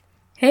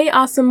Hey,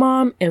 awesome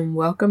mom, and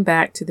welcome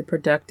back to the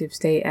Productive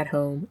Stay at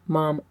Home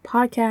Mom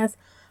podcast.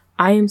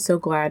 I am so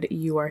glad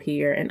you are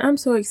here, and I'm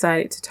so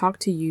excited to talk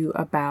to you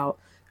about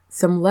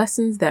some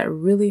lessons that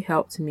really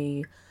helped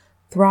me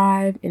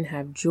thrive and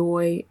have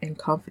joy and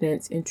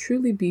confidence and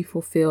truly be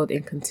fulfilled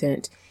and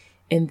content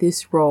in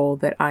this role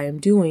that I am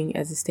doing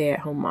as a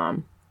stay-at-home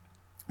mom.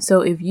 So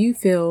if you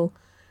feel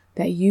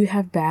that you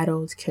have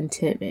battled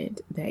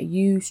contentment, that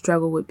you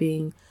struggle with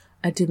being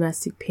a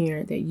domestic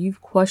parent, that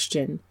you've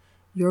questioned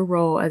your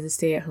role as a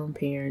stay-at-home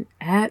parent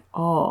at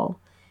all,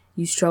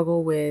 you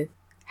struggle with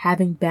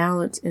having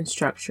balance and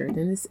structure,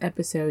 then this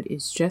episode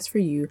is just for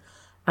you.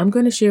 I'm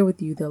going to share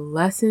with you the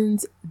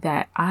lessons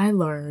that I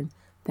learned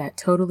that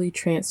totally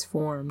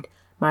transformed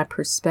my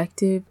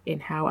perspective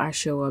and how I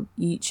show up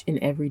each and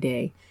every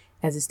day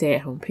as a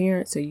stay-at-home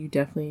parent. So you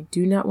definitely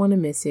do not want to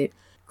miss it.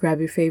 Grab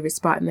your favorite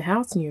spot in the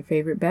house and your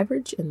favorite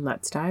beverage, and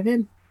let's dive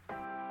in.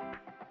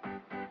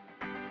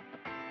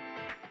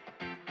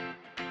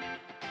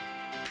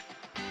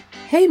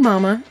 Hey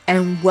mama,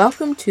 and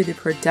welcome to the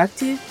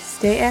Productive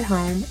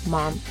Stay-at-Home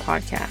Mom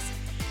podcast.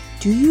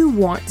 Do you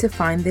want to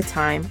find the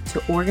time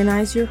to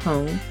organize your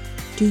home?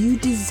 Do you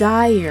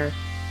desire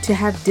to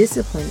have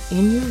discipline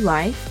in your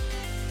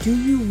life? Do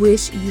you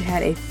wish you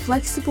had a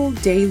flexible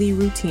daily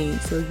routine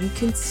so you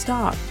can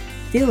stop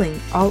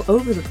feeling all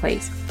over the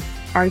place?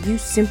 Are you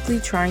simply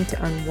trying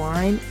to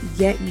unwind,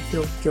 yet you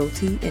feel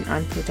guilty and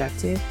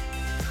unproductive?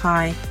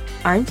 Hi,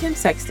 I'm Kim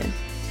Sexton.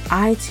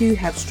 I too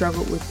have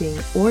struggled with being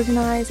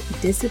organized,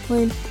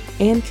 disciplined,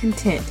 and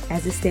content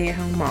as a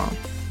stay-at-home mom.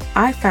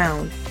 I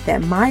found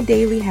that my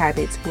daily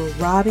habits were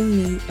robbing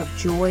me of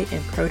joy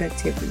and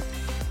productivity.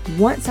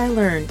 Once I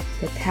learned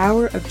the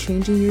power of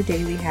changing your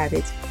daily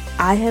habits,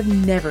 I have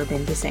never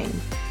been the same.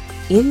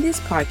 In this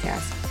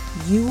podcast,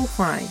 you will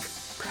find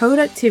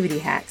productivity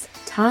hacks,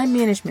 time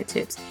management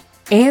tips,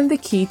 and the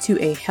key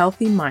to a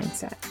healthy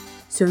mindset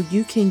so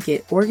you can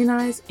get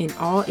organized in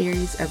all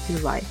areas of your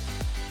life.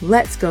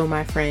 Let's go,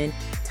 my friend.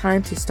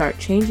 Time to start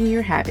changing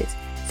your habits.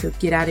 So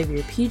get out of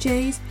your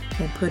PJs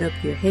and put up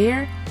your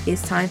hair.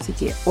 It's time to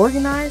get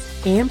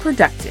organized and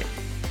productive.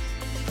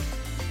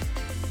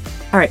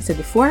 All right, so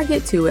before I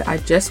get to it, I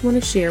just want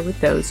to share with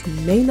those who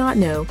may not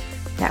know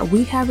that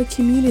we have a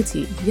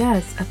community.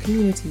 Yes, a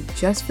community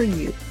just for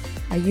you.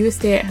 Are you a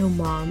stay-at-home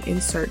mom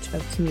in search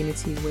of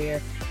community where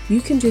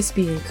you can just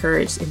be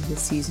encouraged in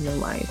this season of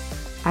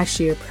life? I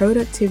share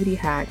productivity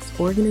hacks,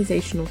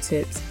 organizational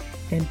tips,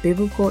 and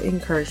biblical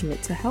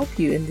encouragement to help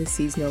you in this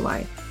season of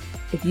life.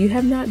 If you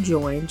have not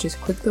joined, just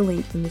click the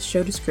link in the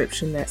show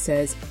description that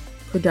says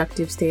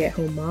Productive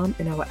Stay-at-Home Mom,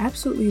 and I would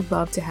absolutely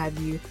love to have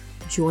you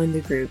join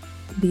the group.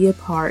 Be a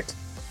part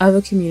of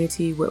a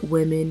community with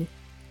women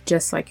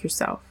just like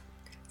yourself.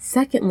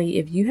 Secondly,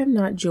 if you have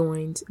not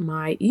joined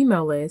my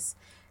email list,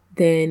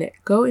 then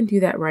go and do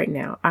that right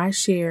now. I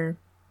share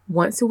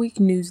once a week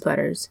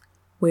newsletters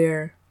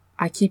where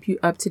I keep you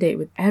up to date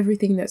with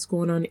everything that's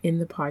going on in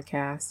the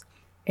podcast,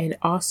 and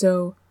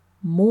also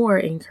more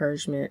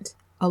encouragement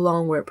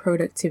along with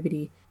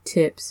productivity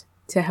tips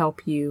to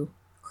help you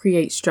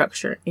create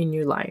structure in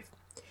your life.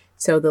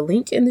 So the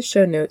link in the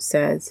show notes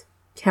says,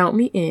 count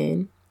me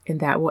in,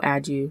 and that will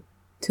add you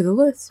to the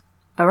list.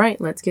 All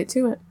right, let's get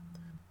to it.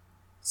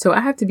 So I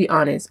have to be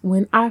honest,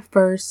 when I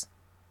first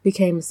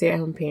became a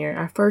stay-at-home parent,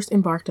 I first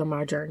embarked on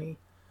my journey,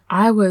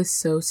 I was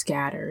so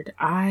scattered.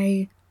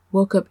 I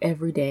woke up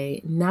every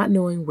day not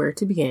knowing where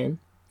to begin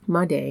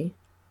my day.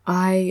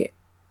 I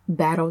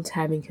battled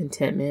having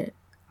contentment.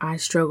 I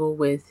struggled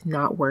with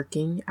not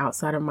working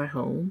outside of my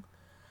home.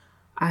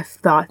 I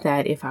thought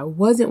that if I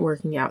wasn't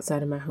working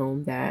outside of my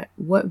home, that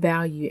what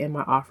value am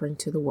I offering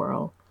to the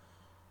world?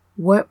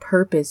 What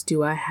purpose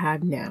do I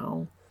have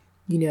now?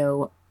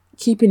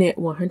 Keeping it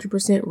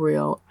 100%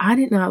 real, I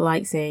did not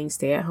like saying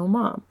stay-at-home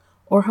mom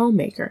or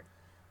homemaker.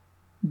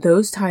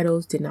 Those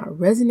titles did not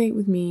resonate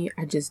with me.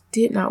 I just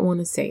did not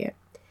want to say it.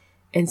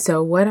 And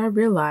so what I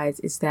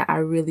realized is that I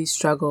really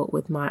struggled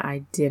with my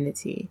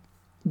identity.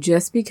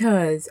 Just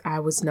because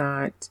I was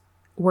not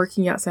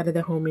working outside of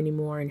the home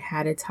anymore and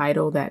had a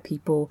title that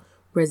people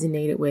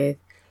resonated with,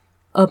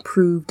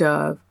 approved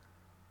of,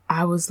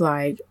 I was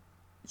like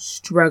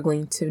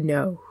struggling to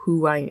know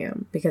who I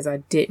am because I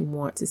didn't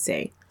want to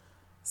say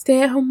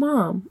stay-at-home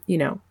mom,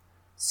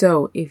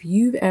 So if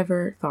you've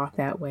ever thought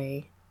that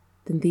way,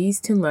 then these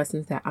 10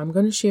 lessons that I'm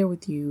going to share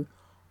with you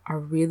are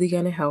really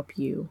going to help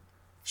you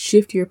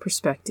shift your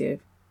perspective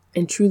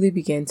and truly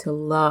begin to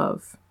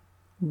love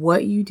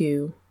what you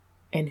do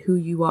and who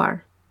you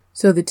are.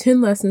 So the 10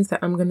 lessons that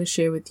I'm going to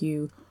share with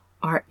you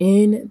are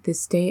in the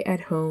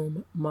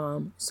Stay-at-Home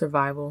Mom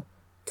Survival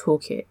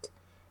Toolkit.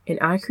 And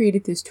I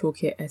created this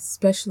toolkit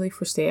especially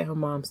for stay-at-home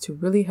moms to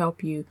really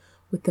help you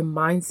with the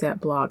mindset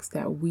blocks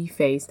that we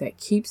face that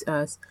keeps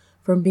us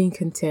from being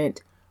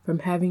content, from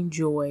having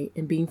joy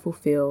and being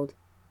fulfilled,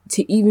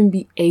 to even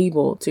be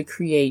able to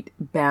create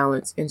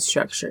balance and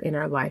structure in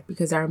our life,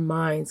 because our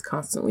minds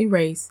constantly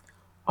race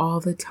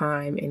all the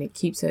time and it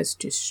keeps us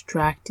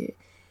distracted,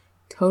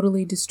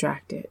 totally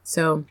distracted.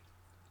 So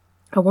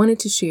I wanted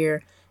to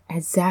share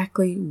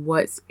exactly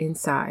what's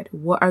inside.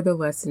 What are the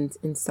lessons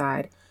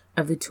inside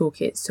of the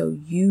toolkit so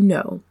you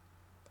know.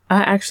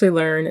 I actually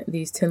learned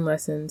these 10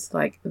 lessons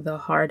like the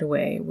hard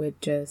way with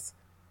just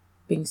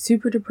being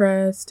super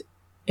depressed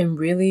and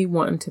really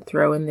wanting to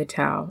throw in the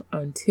towel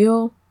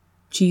until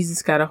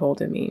Jesus got a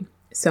hold of me.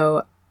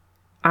 So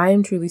I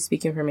am truly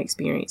speaking from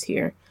experience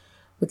here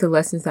with the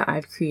lessons that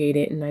I've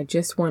created, and I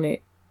just wanted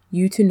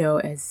you to know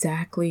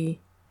exactly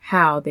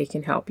how they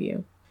can help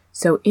you.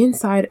 So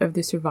inside of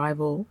the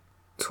survival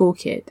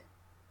toolkit,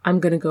 I'm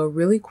going to go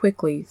really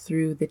quickly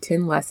through the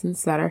 10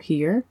 lessons that are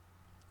here.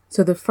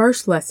 So the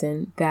first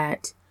lesson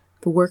that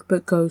the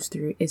workbook goes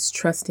through is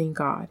trusting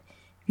God.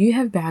 If you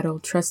have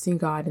battled trusting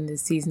God in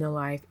this season of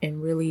life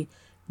and really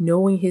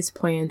knowing His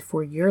plan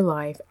for your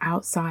life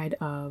outside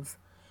of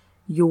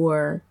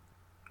your,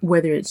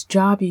 whether it's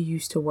job you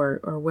used to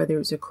work or whether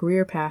it's a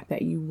career path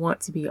that you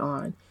want to be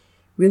on,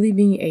 really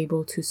being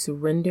able to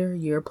surrender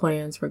your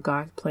plans for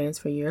God's plans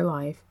for your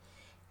life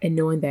and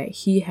knowing that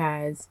He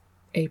has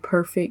a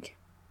perfect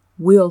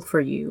will for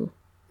you,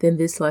 then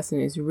this lesson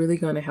is really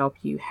going to help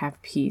you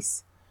have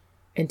peace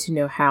and to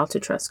know how to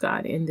trust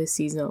God in this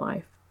season of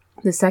life.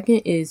 The second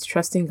is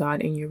trusting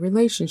God in your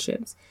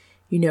relationships.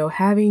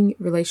 Having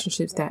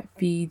relationships that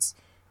feeds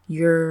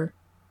your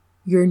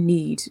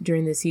needs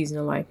during the season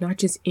of life, not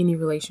just any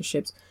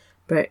relationships,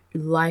 but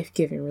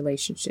life-giving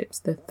relationships.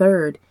 The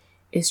third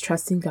is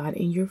trusting God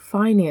in your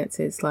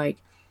finances. Like,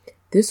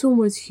 this one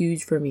was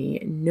huge for me,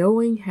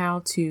 knowing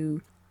how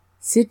to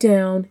sit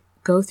down,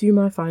 go through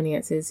my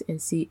finances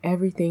and see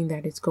everything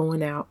that is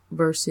going out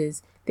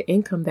versus the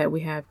income that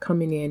we have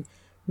coming in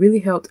really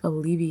helped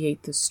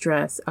alleviate the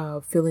stress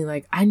of feeling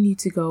like I need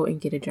to go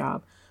and get a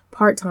job,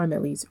 part-time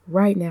at least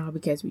right now,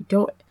 because we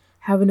don't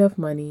have enough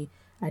money.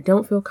 I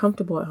don't feel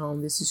comfortable at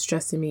home. This is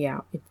stressing me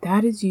out. If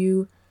that is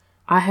you,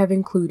 I have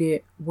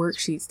included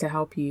worksheets to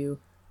help you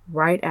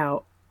write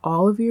out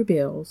all of your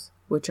bills,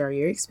 which are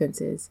your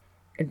expenses,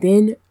 and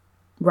then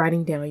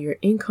writing down your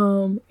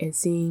income and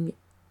seeing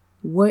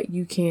what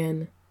you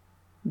can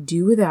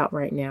do without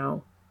right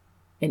now,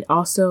 and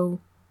also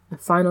a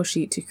final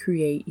sheet to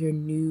create your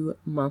new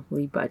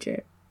monthly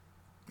budget.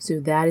 So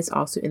that is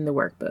also in the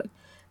workbook.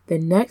 The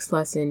next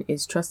lesson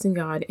is trusting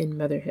God in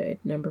motherhood,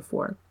 number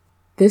 4.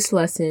 This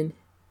lesson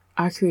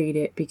I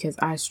created because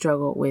I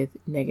struggled with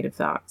negative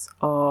thoughts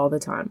all the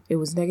time. It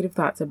was negative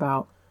thoughts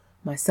about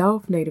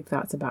myself, negative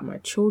thoughts about my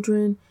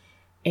children,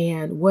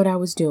 and what I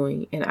was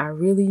doing. And I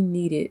really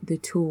needed the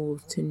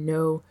tools to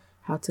know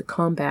how to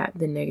combat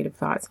the negative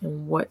thoughts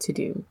and what to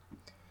do.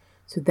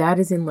 So that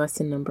is in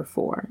lesson number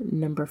 4.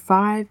 Number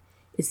 5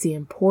 is the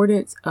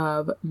importance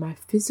of my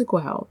physical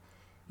health.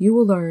 You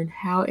will learn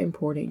how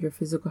important your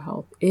physical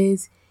health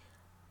is.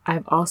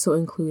 I've also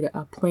included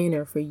a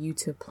planner for you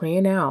to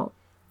plan out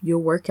your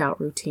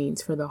workout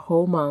routines for the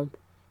whole month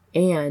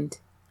and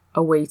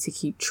a way to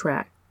keep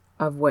track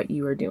of what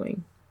you are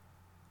doing.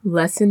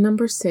 Lesson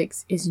number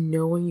 6 is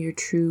knowing your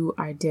true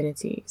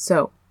identity.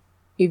 So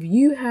if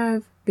you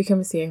have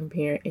become a stay-at-home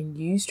parent and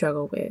you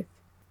struggle with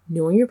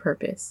knowing your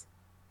purpose,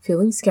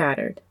 feeling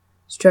scattered,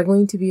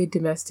 struggling to be a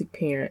domestic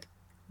parent,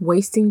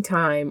 wasting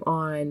time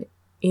on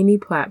any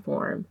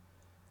platform,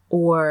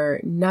 or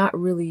not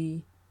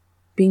really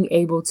being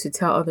able to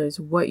tell others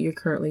what you're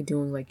currently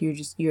doing, like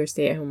you're a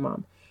stay-at-home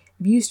mom.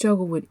 If you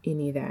struggle with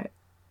any of that,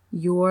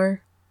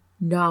 your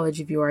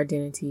knowledge of your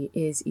identity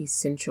is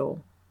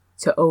essential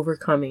to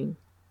overcoming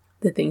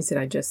the things that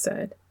I just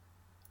said.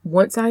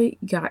 Once I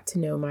got to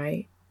know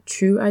my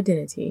true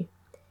identity,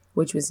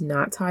 which was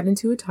not tied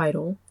into a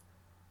title,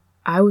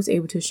 I was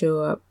able to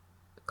show up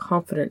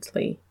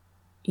confidently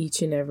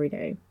each and every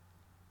day.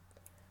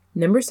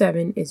 Number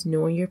 7 is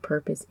knowing your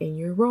purpose and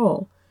your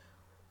role.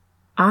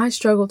 I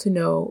struggle to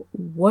know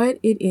what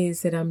it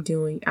is that I'm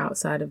doing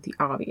outside of the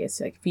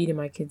obvious, like feeding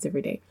my kids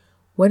every day.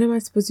 What am I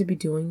supposed to be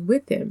doing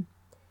with them?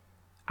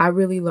 I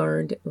really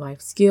learned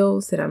life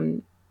skills that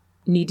I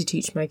need to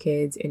teach my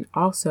kids, and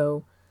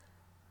also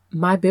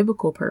my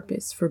biblical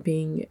purpose for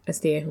being a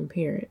stay-at-home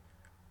parent.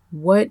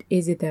 What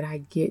is it that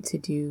I get to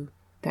do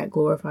that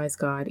glorifies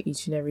God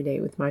each and every day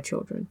with my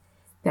children?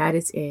 That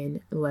is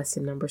in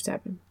lesson number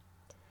 7.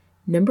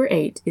 Number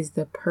 8 is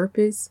the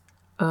purpose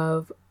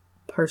of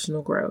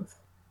personal growth.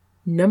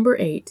 Number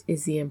 8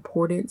 is the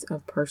importance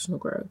of personal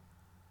growth.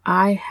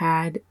 I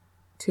had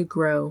to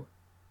grow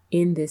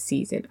in this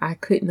season. I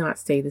could not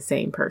stay the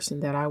same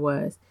person that I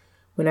was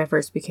when I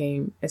first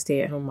became a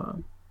stay-at-home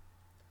mom.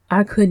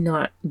 I could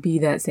not be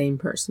that same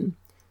person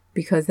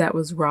because that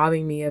was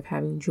robbing me of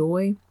having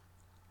joy.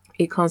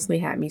 It constantly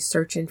had me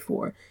searching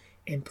for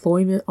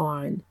employment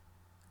on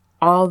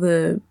all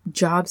the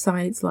job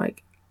sites.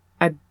 Like,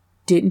 I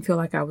didn't feel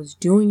like I was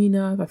doing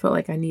enough. I felt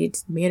like I needed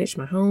to manage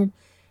my home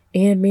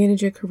and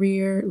manage a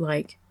career.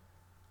 Like,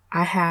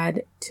 I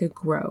had to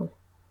grow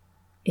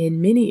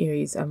in many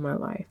areas of my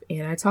life.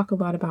 And I talk a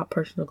lot about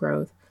personal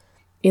growth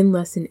in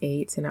lesson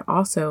 8. And I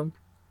also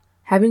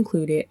have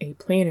included a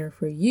planner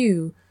for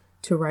you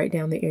to write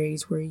down the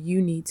areas where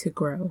you need to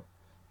grow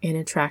and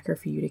a tracker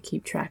for you to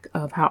keep track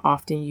of how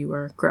often you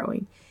are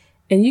growing.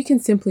 And you can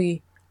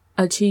simply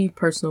achieve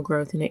personal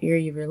growth in an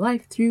area of your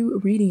life through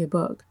reading a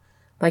book.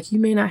 Like, you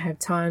may not have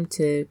time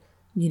to,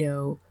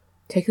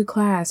 take a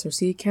class or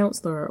see a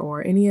counselor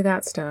or any of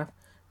that stuff,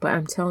 but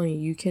I'm telling you,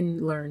 you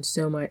can learn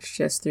so much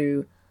just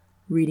through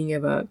reading a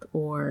book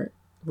or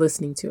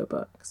listening to a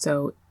book.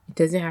 So it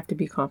doesn't have to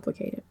be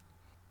complicated.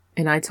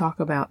 And I talk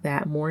about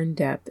that more in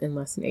depth in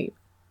lesson 8.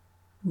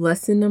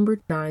 Lesson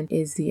number 9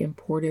 is the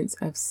importance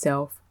of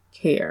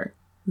self-care.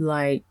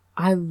 Like,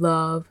 I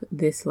love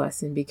this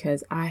lesson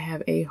because I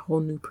have a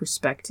whole new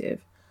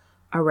perspective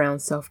around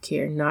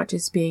self-care, not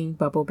just being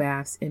bubble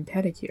baths and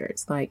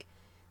pedicures. Like,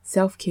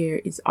 self-care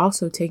is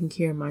also taking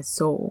care of my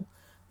soul,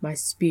 my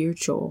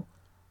spiritual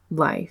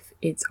life.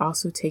 It's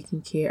also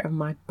taking care of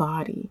my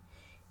body.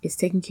 It's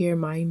taking care of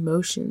my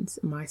emotions,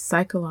 my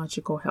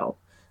psychological health.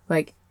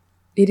 Like,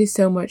 it is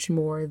so much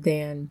more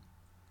than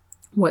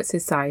what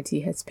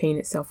society has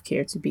painted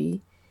self-care to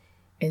be.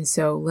 And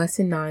so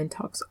lesson 9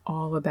 talks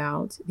all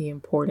about the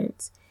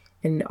importance,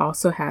 and it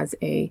also has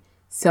a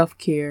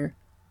self-care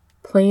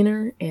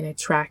planner and a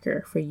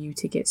tracker for you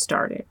to get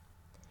started.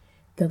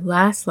 The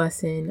last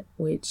lesson,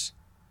 which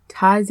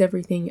ties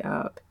everything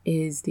up,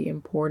 is the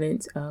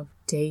importance of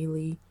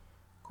daily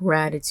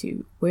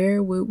gratitude.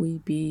 Where would we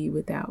be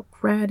without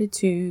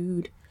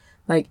gratitude?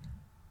 Like,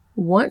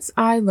 once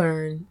I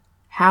learned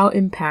how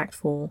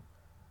impactful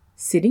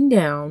sitting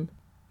down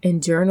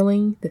and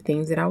journaling the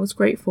things that I was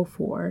grateful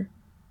for,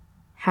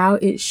 how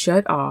it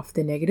shut off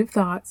the negative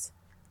thoughts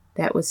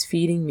that was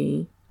feeding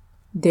me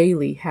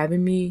daily,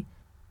 having me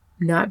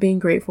not being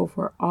grateful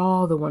for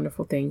all the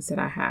wonderful things that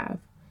I have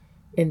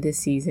in this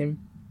season,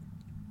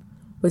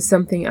 was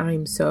something I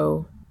am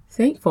so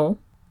thankful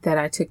that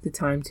I took the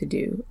time to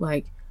do.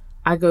 Like,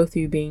 I go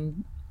through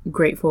being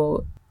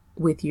grateful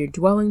with your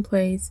dwelling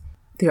place.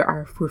 There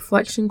are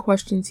reflection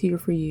questions here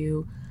for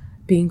you,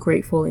 being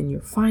grateful in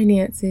your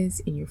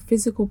finances, in your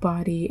physical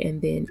body,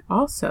 and then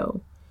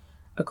also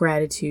a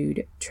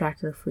gratitude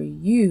tracker for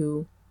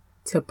you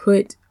to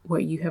put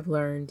what you have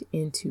learned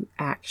into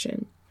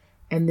action.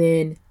 And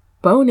then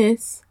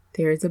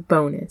there is a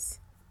bonus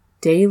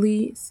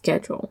daily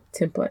schedule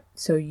template,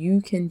 so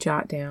you can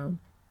jot down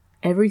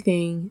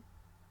everything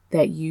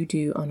that you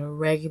do on a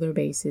regular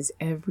basis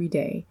every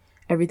day,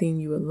 everything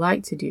you would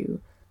like to do.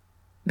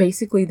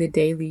 Basically, the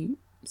daily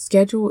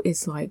schedule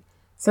is like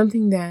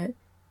something that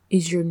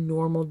is your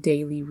normal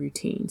daily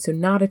routine. So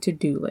not a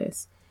to-do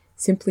list.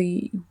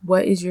 Simply,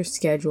 what is your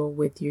schedule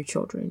with your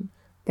children?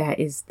 That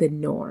is the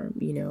norm.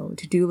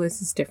 To-do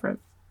list is different.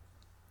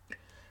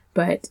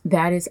 But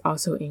that is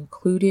also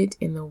included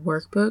in the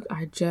workbook.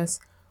 I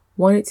just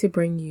wanted to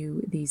bring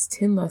you these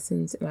 10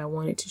 lessons, and I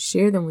wanted to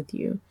share them with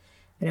you.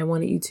 And I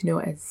wanted you to know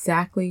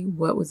exactly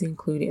what was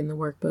included in the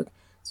workbook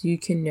so you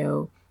can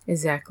know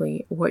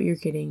exactly what you're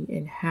getting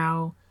and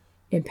how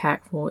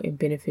impactful and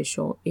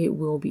beneficial it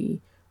will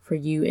be for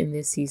you in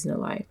this season of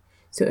life.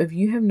 So if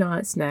you have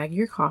not snagged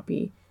your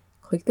copy,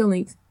 click the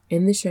link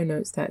in the show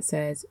notes that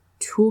says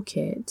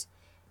Toolkit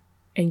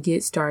and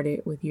get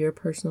started with your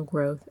personal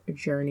growth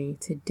journey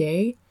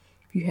today.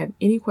 If you have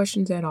any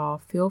questions at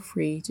all, feel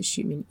free to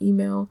shoot me an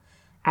email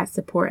at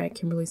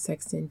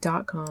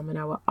support@KimberlySexton.com, and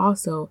I will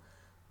also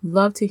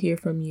love to hear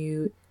from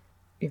you.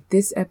 If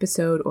this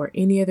episode or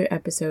any other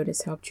episode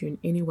has helped you in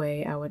any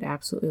way, I would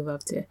absolutely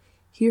love to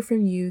hear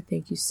from you.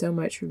 Thank you so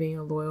much for being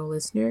a loyal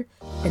listener,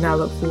 and I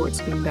look forward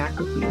to being back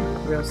with you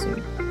real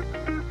soon.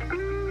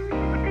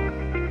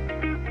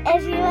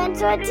 If you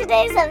enjoyed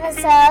today's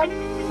episode,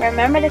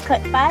 remember to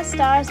click 5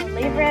 stars and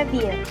leave a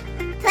review.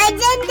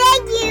 Please and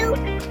thank you.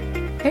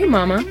 Hey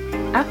Mama,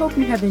 I hope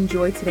you have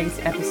enjoyed today's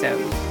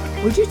episode.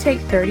 Would you take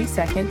 30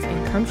 seconds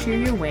and come share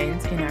your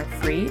wins in our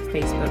free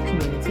Facebook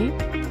community?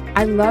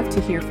 I'd love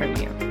to hear from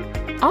you.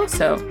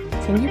 Also,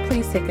 can you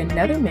please take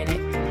another minute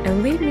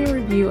and leave me a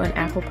review on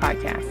Apple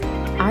Podcasts?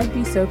 I'd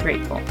be so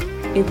grateful.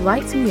 It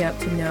lights me up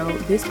to know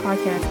this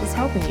podcast is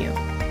helping you.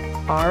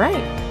 All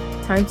right,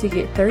 time to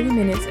get 30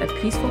 minutes of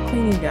peaceful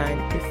cleaning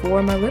done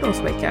before my littles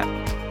wake up.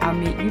 I'll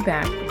meet you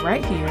back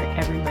right here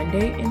every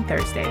Monday and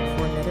Thursday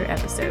for another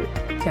episode.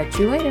 Catch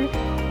you later.